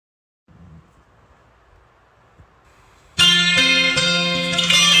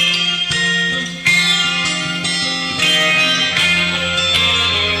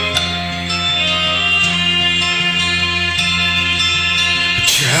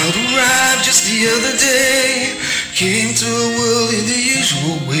child arrived just the other day, came to a world in the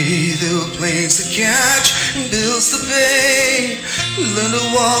usual way. There were planes to catch and bills to pay. Learned to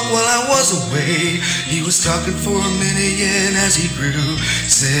walk while I was away. He was talking for a minute, yeah, and as he grew,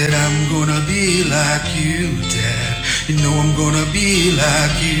 said, I'm gonna be like you, Dad. You know I'm gonna be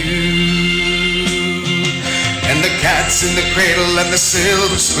like you. And the cat's in the cradle and the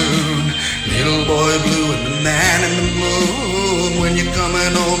silver spoon, little boy blue and the man in the moon. When you're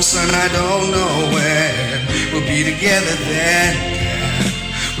coming home, son, I don't know when we'll be together then, Dad.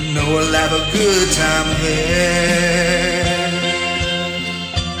 We know we'll have a good time there.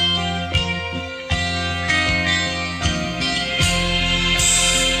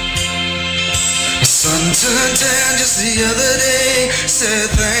 Son turned 10 just the other day, said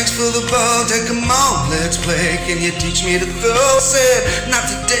thanks for the ball, Dad, come on, let's play. Can you teach me to throw? Said not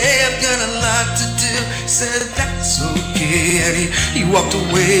today, I've got a lot to do. Said that's okay, and he walked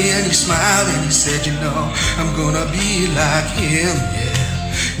away and he smiled and he said, you know, I'm gonna be like him, yeah.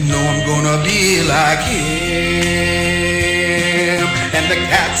 No, I'm gonna be like him. And the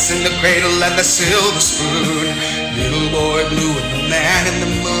cat's in the cradle and the silver spoon, little boy blue and the man in the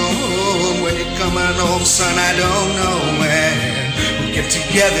moon. When you're coming home, son, I don't know when we'll get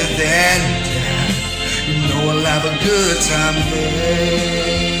together then, Dad. You know we'll have a good time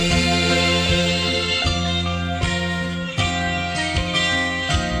there.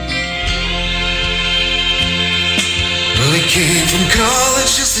 Well, he came from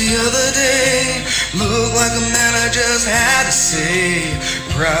college just the other day, looked like a man I just had to say,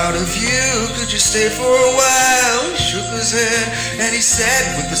 proud of you, could you stay for a while? He shook his head and he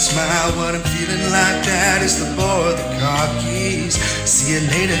said with a smile, what I'm feeling like, Dad, is the boy with the car keys. See you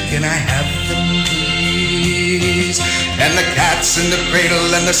later, can I have them please? And the cat's in the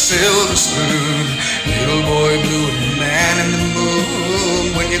cradle and the silver spoon, little boy blue and the man in the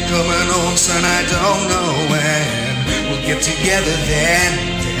moon. When you're coming home, son, I don't know when we'll get together then,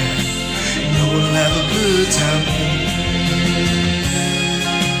 Dad. You know we'll have a good time then.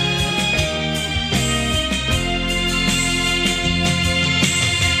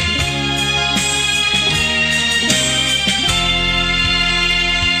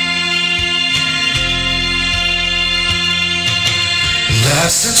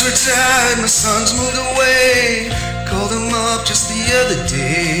 Since retired, my son's moved away. Called him up just the other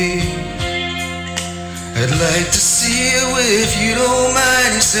day. I'd like to see you if you don't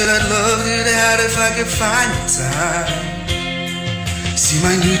mind. He said I'd love it out if I could find the time. See,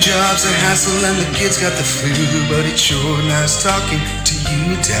 my new job's a hassle and the kids got the flu, but it's sure nice talking to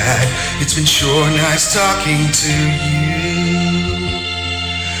you, Dad. It's been sure nice talking to you.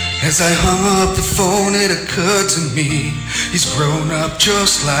 As I hung up the phone, it occurred to me, he's grown up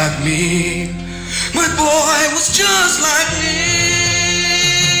just like me. My boy was just like me.